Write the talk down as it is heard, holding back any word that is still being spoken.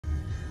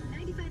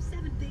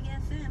Big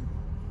FM.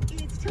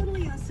 It's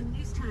totally awesome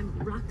news time,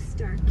 rock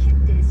star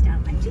Kid Day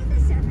style. I do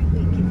this every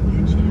week, giving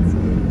you a chance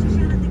to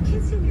shout out the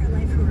kids in your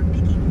life who are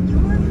making your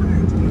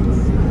heart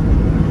smile.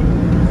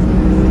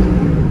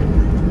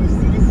 The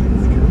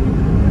citizens coming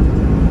up.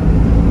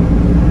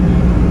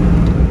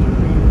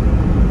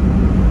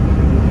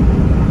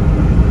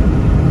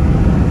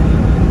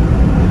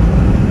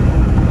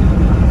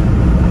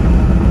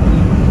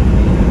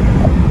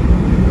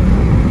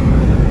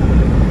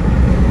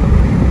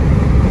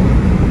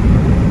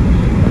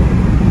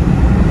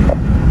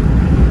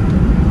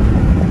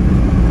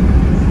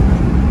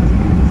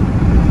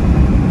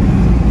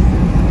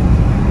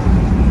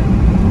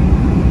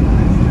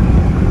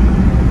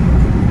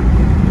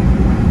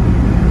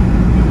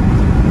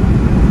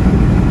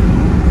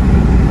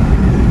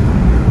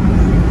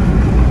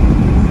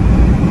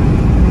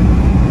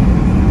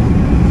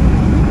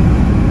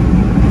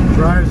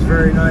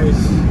 Very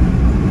nice.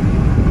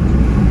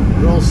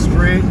 Real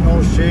straight,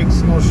 no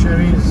shakes, no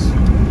shimmies.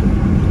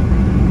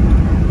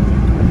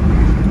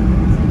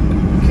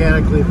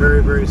 Mechanically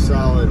very, very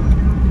solid.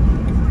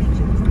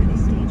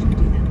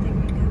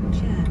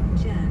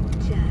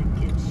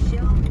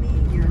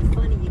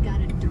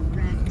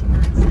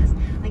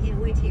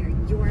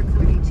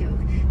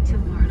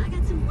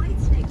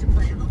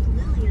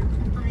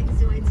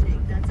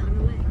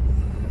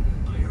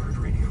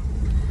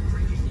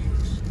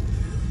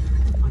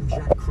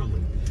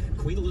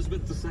 Queen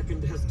Elizabeth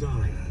II has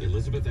died.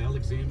 Elizabeth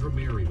Alexandra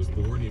Mary was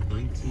born in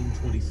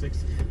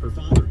 1926. Her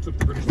father took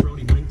the British throne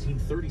in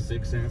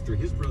 1936 after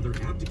his brother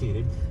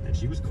abdicated, and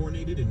she was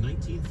coronated in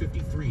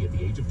 1953 at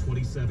the age of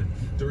 27.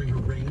 During her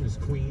reign as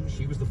queen,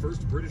 she was the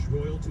first British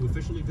royal to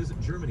officially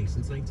visit Germany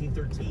since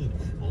 1913,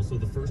 also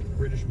the first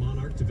British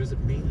monarch to visit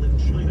mainland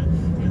China,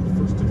 and the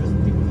first to visit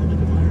the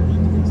Republic of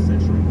Ireland in a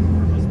century.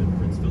 Her husband,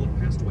 Prince Philip,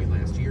 passed away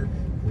last year.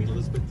 Queen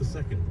Elizabeth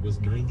II was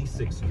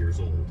 96 years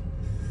old.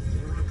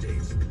 More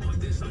updates on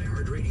this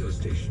iHeartRadio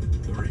station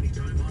or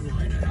anytime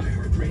online at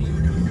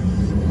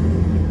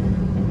iHeartRadio.com.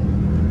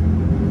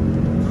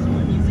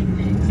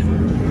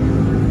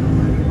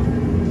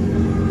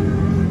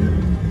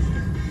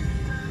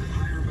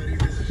 Hi everybody,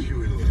 this is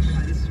Huey Lewis.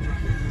 Hi, this is Rob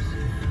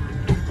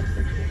Lewis.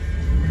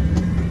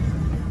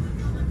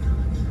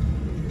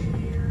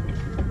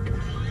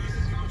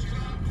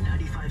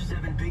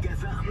 95.7 Big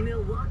FM.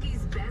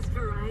 Milwaukee's best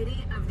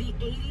variety of the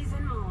 80s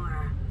and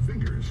more.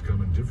 Fingers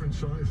come in different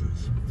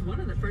sizes. It's one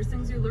of the first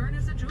things you learn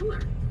as a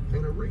jeweler.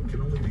 And a ring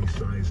can only be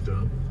sized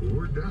up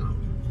or down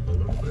a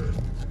little bit.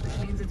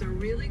 Which means it's a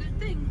really good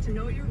thing to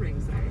know your ring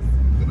size.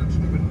 And it's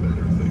an even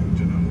better thing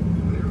to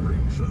know their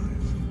ring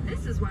size.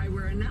 This is why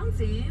we're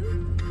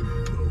announcing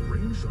The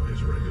ring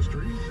size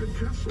registry at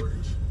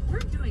Kessler's. we're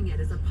doing it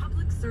as a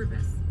public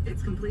service.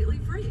 It's completely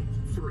free.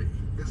 Free.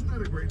 Isn't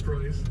that a great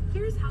price?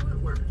 Here's how it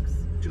works.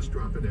 Just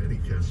drop into any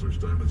Kessler's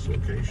Diamonds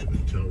location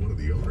and tell one of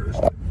the owners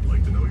you'd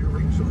like to know your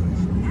ring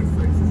size.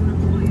 Kessler's is an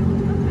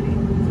employee-owned company,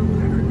 so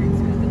whoever rings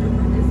you at the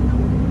door is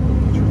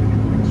known. Checking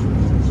in ring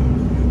size is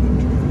only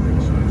into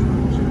ring size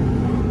rooms.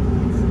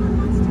 Someone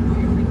wants to know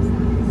your ring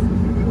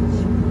Because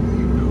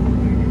you know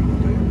maybe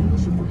they will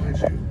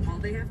surprise you. size. All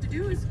they have to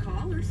do is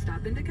call or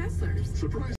stop into Kessler's. Surprise.